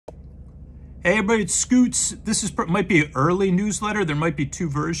Hey everybody, it's Scoots. This is might be an early newsletter. There might be two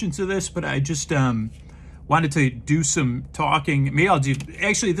versions of this, but I just wanted to do some talking. Maybe I'll do,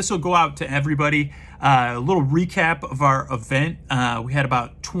 actually this will go out to everybody. A little recap of our event. We had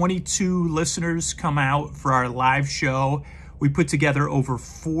about 22 listeners come out for our live show. We put together over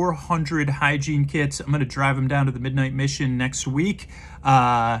 400 hygiene kits. I'm gonna drive them down to the Midnight Mission next week.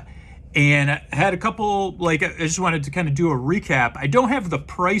 And I had a couple, I just wanted to kind of do a recap. I don't have the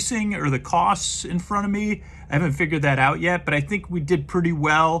pricing or the costs in front of me. I haven't figured that out yet, but I think we did pretty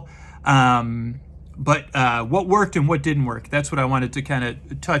well. But what worked and what didn't work, that's what I wanted to kind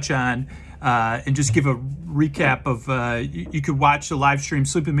of touch on and just give a recap of, you could watch the live stream,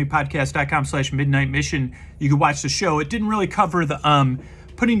 sleepwithmepodcast.com/midnight mission. You could watch the show. It didn't really cover the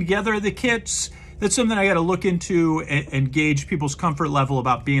putting together the kits. That's something I got to look into and gauge people's comfort level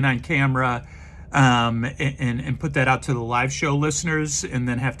about being on camera, and put that out to the live show listeners, and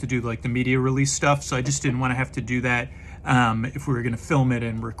then have to do like the media release stuff. So I just didn't want to have to do that if we were going to film it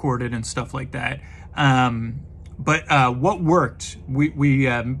and record it and stuff like that. But what worked? We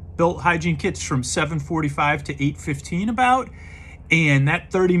built hygiene kits from 7:45 to 8:15 about, and that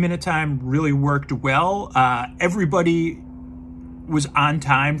 30-minute time really worked well. Everybody was on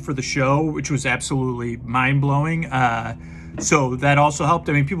time for the show, which was absolutely mind-blowing. So that also helped.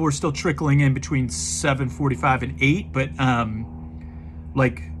 I mean, people were still trickling in between 7:45 and 8, but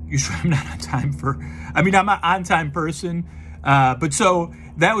usually I'm not on time I'm an on-time person. But so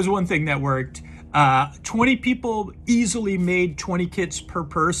that was one thing that worked. 20 people easily made 20 kits per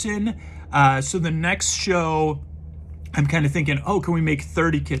person. So the next show, I'm kind of thinking, oh, can we make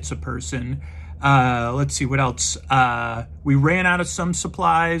 30 kits a person? Let's see what else. We ran out of some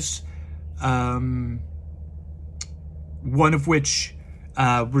supplies. One of which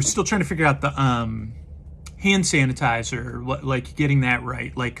we're still trying to figure out the hand sanitizer, like getting that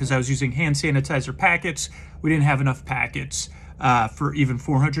right. Because I was using hand sanitizer packets. We didn't have enough packets for even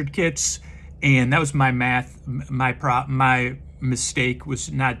 400 kits, and that was my my mistake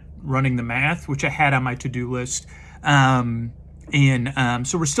was not running the math, which I had on my to-do list. So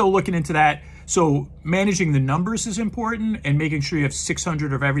we're still looking into that. So managing the numbers is important, and making sure you have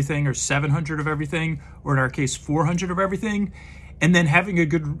 600 of everything or 700 of everything, or in our case, 400 of everything. And then having a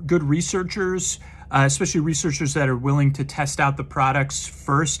good researchers, especially researchers that are willing to test out the products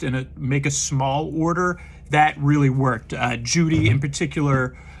first and make a small order, that really worked. Judy in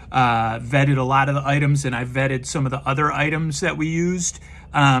particular vetted a lot of the items, and I vetted some of the other items that we used.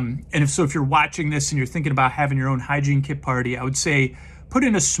 And if you're watching this and you're thinking about having your own hygiene kit party, I would say put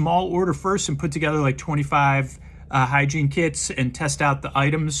in a small order first and put together like 25 hygiene kits and test out the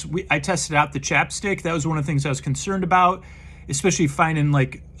items. I tested out the Chapstick. That was one of the things I was concerned about, especially finding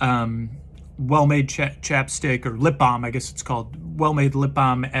well-made chapstick, or lip balm, I guess it's called, well-made lip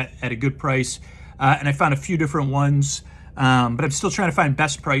balm at a good price. And I found a few different ones, but I'm still trying to find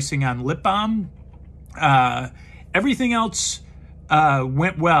best pricing on lip balm. Everything else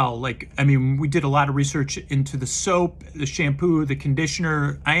went well. We did a lot of research into the soap, the shampoo, the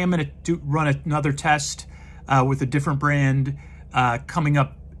conditioner. I am going to run another test with a different brand coming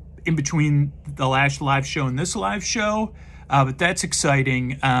up in between the last live show and this live show, but that's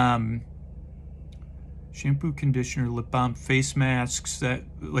exciting. Shampoo, conditioner, lip balm, face masks.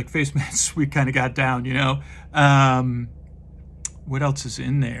 Face masks we kind of got down, you know. What else is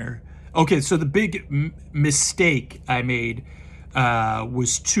in there? Okay, so the big mistake I made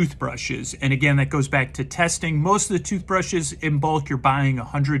was toothbrushes. And again, that goes back to testing. Most of the toothbrushes in bulk, you're buying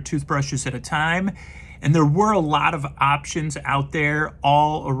 100 toothbrushes at a time. And there were a lot of options out there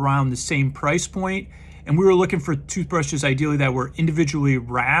all around the same price point. And we were looking for toothbrushes ideally that were individually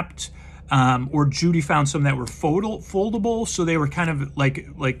wrapped, or Judy found some that were foldable. So they were kind of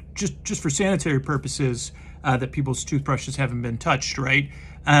just for sanitary purposes, that people's toothbrushes haven't been touched, right?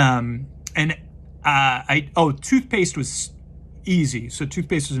 Toothpaste was easy. So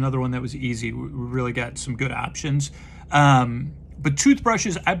toothpaste was another one that was easy. We really got some good options. But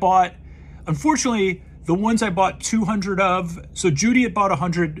toothbrushes I bought, unfortunately, the ones I bought 200 of, so Judy had bought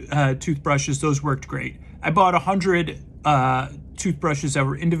 100 toothbrushes. Those worked great. I bought 100 toothbrushes that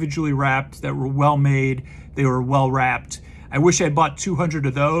were individually wrapped, that were well made. They were well wrapped. I wish I had bought 200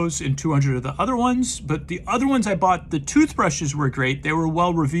 of those and 200 of the other ones, but the other ones I bought, the toothbrushes were great. They were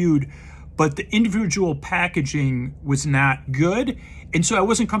well reviewed, but the individual packaging was not good. And so I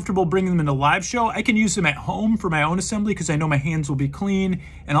wasn't comfortable bringing them in a live show. I can use them at home for my own assembly because I know my hands will be clean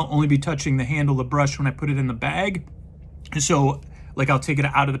and I'll only be touching the handle of the brush when I put it in the bag. So I'll take it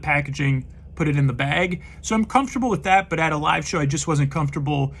out of the packaging, put it in the bag. So I'm comfortable with that, but at a live show, I just wasn't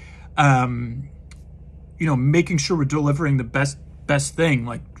comfortable, making sure we're delivering the best best thing,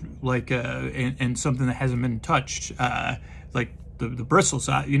 and something that hasn't been touched, like the bristles.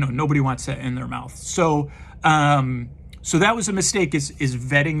 Nobody wants that in their mouth. So so that was a mistake, is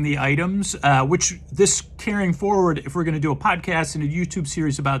vetting the items, which this carrying forward, if we're going to do a podcast and a YouTube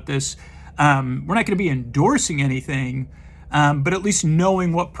series about this, we're not going to be endorsing anything, but at least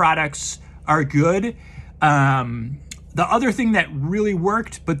knowing what products are good. The other thing that really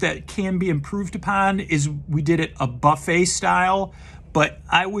worked, but that can be improved upon, is we did it a buffet style, but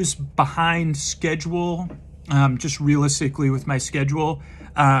I was behind schedule, just realistically with my schedule.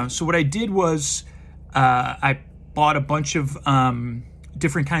 So what I did was I bought a bunch of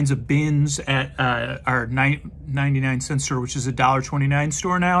different kinds of bins at our 99-cent store, which is a $1.29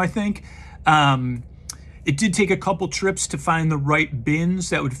 store now, I think. It did take a couple trips to find the right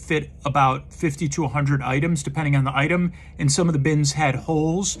bins that would fit about 50 to 100 items, depending on the item. And some of the bins had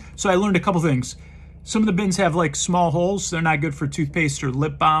holes. So I learned a couple things. Some of the bins have like small holes. They're not good for toothpaste or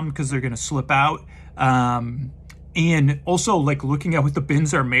lip balm because they're going to slip out. And also, like, looking at what the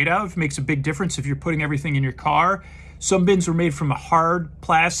bins are made of makes a big difference if you're putting everything in your car. Some bins were made from a hard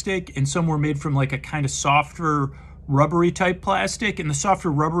plastic, and some were made from like a kind of softer rubbery type plastic. And the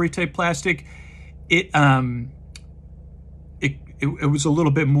softer rubbery type plastic, it was a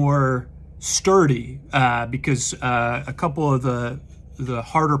little bit more sturdy because a couple of the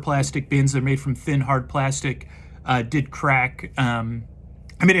harder plastic bins that are made from thin hard plastic did crack. I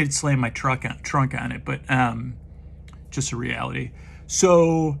mean, it slammed my trunk on it, but just a reality.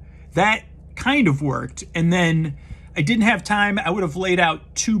 So that kind of worked. And then I didn't have time. I would have laid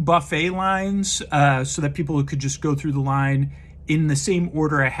out 2 buffet lines so that people could just go through the line in the same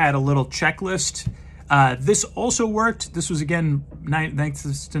order. I had a little checklist. This also worked. This was, again, thanks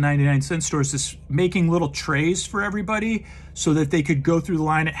to 99-cent stores, this making little trays for everybody so that they could go through the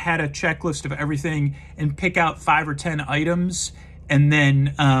line. It had a checklist of everything and pick out 5 or 10 items, and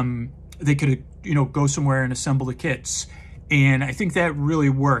then they could, go somewhere and assemble the kits. And I think that really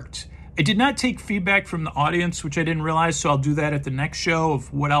worked. I did not take feedback from the audience, which I didn't realize, so I'll do that at the next show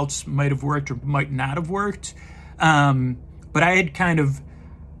of what else might have worked or might not have worked. But I had kind of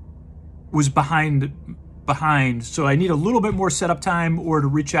was behind, so I need a little bit more setup time or to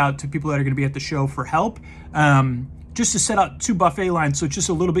reach out to people that are going to be at the show for help, just to set up 2 buffet lines, so it's just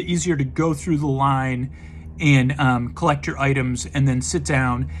a little bit easier to go through the line and collect your items and then sit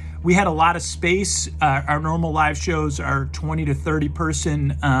down. We had a lot of space. Our normal live shows are 20 to 30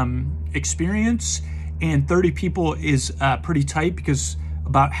 person experience, and 30 people is pretty tight because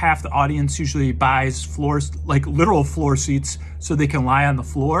about half the audience usually buys floors, like literal floor seats, so they can lie on the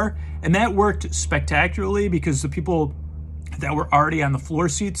floor. And that worked spectacularly because the people that were already on the floor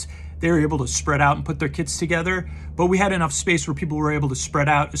seats, they were able to spread out and put their kits together. But we had enough space where people were able to spread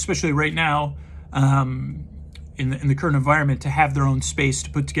out, especially right now in the current environment, to have their own space to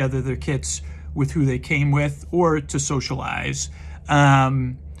put together their kits with who they came with or to socialize.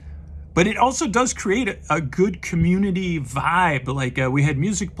 But it also does create a good community vibe. Like we had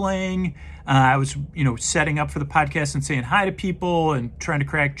music playing. I was, setting up for the podcast and saying hi to people and trying to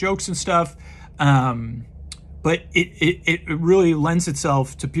crack jokes and stuff. But it really lends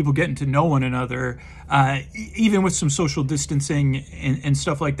itself to people getting to know one another, even with some social distancing and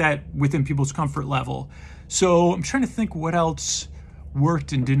stuff like that within people's comfort level. So I'm trying to think what else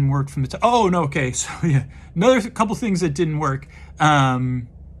worked and didn't work from the top. Oh, no, okay. So yeah, another couple things that didn't work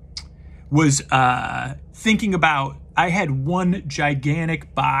was thinking about, I had one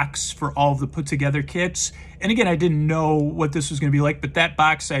gigantic box for all of the put together kits. And again, I didn't know what this was going to be like, but that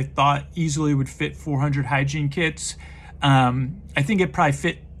box I thought easily would fit 400 hygiene kits. I think it probably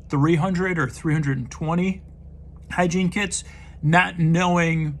fit 300 or 320 hygiene kits, not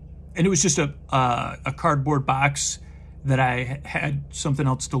knowing, and it was just a cardboard box that I had something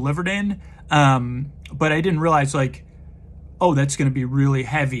else delivered in. But I didn't realize, like, oh, that's going to be really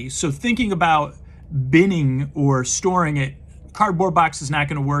heavy. So thinking about binning or storing it, cardboard box is not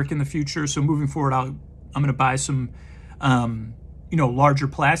going to work in the future. So moving forward, I'm going to buy some, larger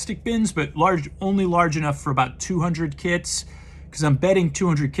plastic bins, but only large enough for about 200 kits, because I'm betting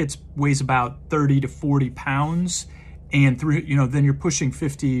 200 kits weighs about 30 to 40 pounds. And then you're pushing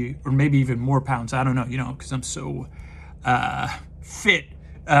 50 or maybe even more pounds. I don't know, because I'm so fit.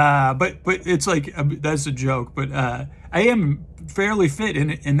 But it's like, that's a joke. But I am fairly fit,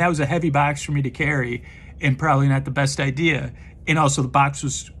 and that was a heavy box for me to carry, and probably not the best idea. And also the box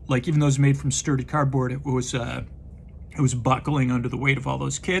was like, even though it was made from sturdy cardboard, it was buckling under the weight of all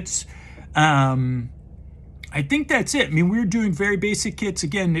those kits. I think that's it. I mean, we were doing very basic kits.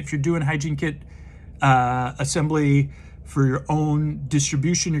 Again, if you're doing hygiene kit assembly, for your own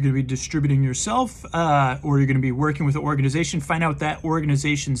distribution. You're going to be distributing yourself, or you're going to be working with an organization. Find out what that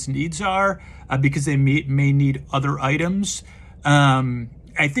organization's needs are, because they may need other items.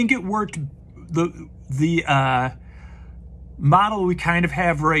 I think it worked. The model we kind of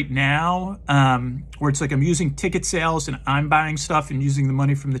have right now, where it's like I'm using ticket sales and I'm buying stuff and using the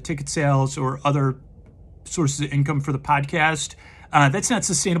money from the ticket sales or other sources of income for the podcast. That's not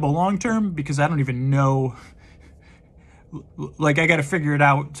sustainable long term, because I don't even know. Like, I got to figure it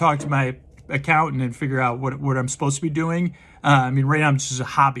out, talk to my accountant and figure out what I'm supposed to be doing. I mean, right now I'm just a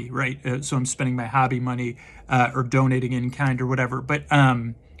hobby, right? So I'm spending my hobby money, or donating in kind or whatever. But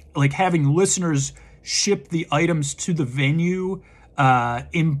like having listeners ship the items to the venue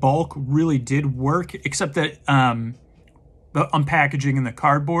in bulk really did work, except that the unpackaging and the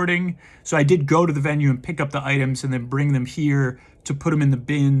cardboarding. So I did go to the venue and pick up the items and then bring them here to put them in the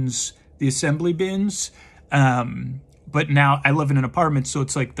bins, the assembly bins. But now I live in an apartment, so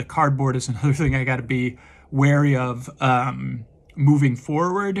it's like the cardboard is another thing I got to be wary of moving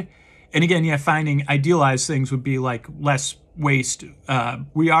forward. And again, yeah, finding idealized things would be like less waste.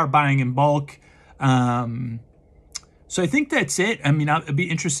 We are buying in bulk. So I think that's it. I mean, I'll be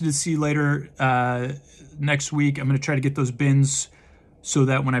interested to see later next week. I'm going to try to get those bins so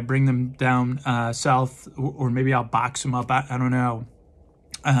that when I bring them down south, or maybe I'll box them up. I don't know.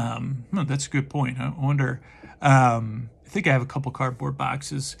 No, that's a good point. I wonder. I think I have a couple cardboard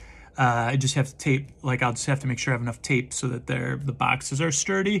boxes. I just have to tape, like I'll just have to make sure I have enough tape so that the boxes are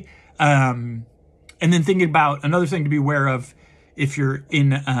sturdy. And then thinking about another thing to be aware of if you're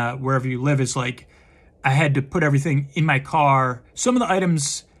in wherever you live is like, I had to put everything in my car. Some of the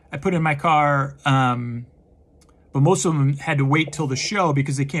items I put in my car, but most of them had to wait till the show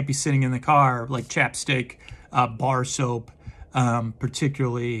because they can't be sitting in the car, like Chapstick, bar soap,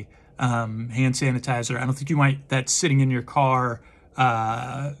 particularly hand sanitizer. I don't think you want that sitting in your car.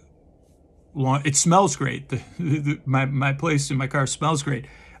 It smells great. My place in my car smells great.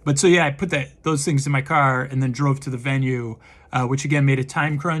 But so yeah, I put those things in my car and then drove to the venue, which again made a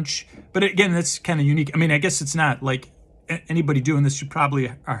time crunch. But again, that's kind of unique. I mean, I guess it's not like anybody doing this. You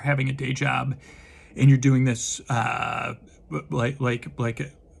probably are having a day job, and you're doing this like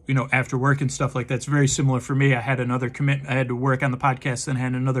you know, after work and stuff like that. It's very similar for me. I had another commitment. I had to work on the podcast, then I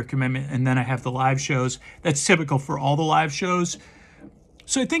had another commitment, and then I have the live shows. That's typical for all the live shows.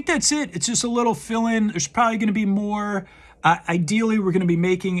 So I think that's it. It's just a little fill-in. There's probably going to be more. Ideally, we're going to be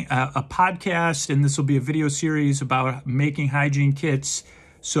making a podcast, and this will be a video series about making hygiene kits.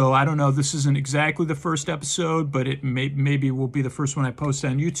 So I don't know. This isn't exactly the first episode, but it maybe will be the first one I post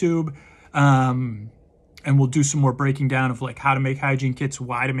on YouTube. And we'll do some more breaking down of like how to make hygiene kits,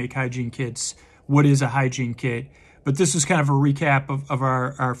 why to make hygiene kits, what is a hygiene kit. But this is kind of a recap of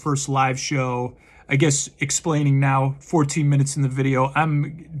our first live show. I guess explaining now 14 minutes in the video.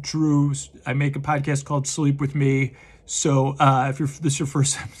 I'm Drew. I make a podcast called Sleep With Me. So if this is your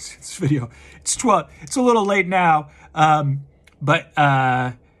first time seeing this video, it's 12. It's a little late now, but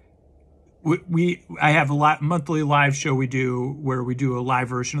I have a monthly live show we do where we do a live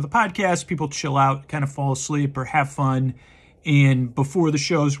version of the podcast. People chill out, kind of fall asleep or have fun. And before the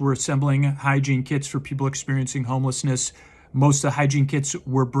shows, we're assembling hygiene kits for people experiencing homelessness. Most of the hygiene kits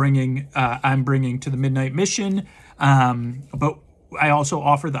I'm bringing to the Midnight Mission, but I also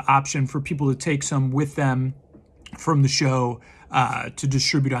offer the option for people to take some with them from the show to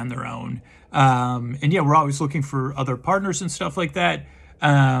distribute on their own. And yeah, we're always looking for other partners and stuff like that.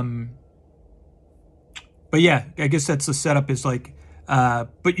 But yeah, I guess that's the setup is like,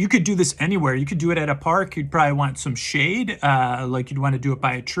 but you could do this anywhere. You could do it at a park. You'd probably want some shade. Like you'd want to do it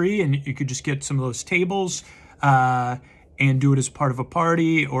by a tree, and you could just get some of those tables and do it as part of a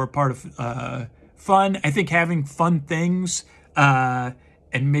party or part of fun. I think having fun things and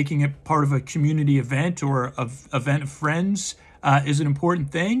making it part of a community event or of event of friends is an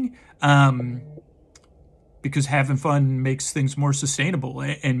important thing, because having fun makes things more sustainable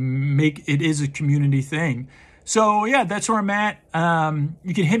and it is a community thing. So yeah, that's where I'm at.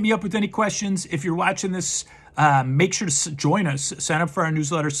 You can hit me up with any questions. If you're watching this, make sure to join us. Sign up for our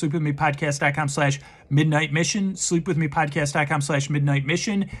newsletter, sleepwithmepodcast.com/midnight mission, sleepwithmepodcast.com/midnight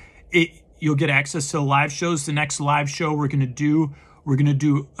mission. You'll get access to the live shows. The next live show we're going to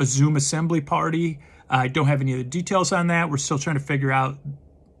do a Zoom assembly party. I don't have any of the details on that. We're still trying to figure out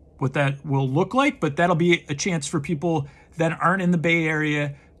what that will look like, but that'll be a chance for people that aren't in the Bay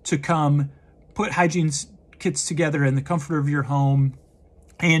Area to come put hygiene kits together in the comfort of your home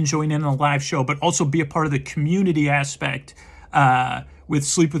and join in on a live show, but also be a part of the community aspect with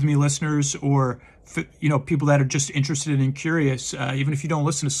Sleep With Me listeners, or people that are just interested and curious. Even if you don't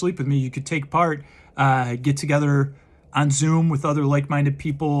listen to Sleep With Me, you could take part, get together on Zoom with other like-minded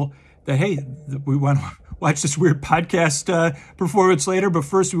people that, hey, we want to watch this weird podcast performance later, but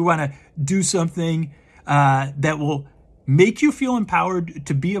first we want to do something that will make you feel empowered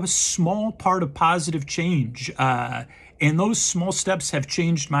to be a small part of positive change. And those small steps have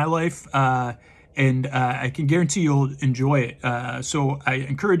changed my life, and I can guarantee you'll enjoy it. So I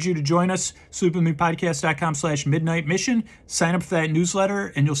encourage you to join us, sleepwithmepodcast.com/midnight mission. Sign up for that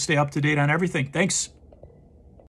newsletter, and you'll stay up to date on everything. Thanks.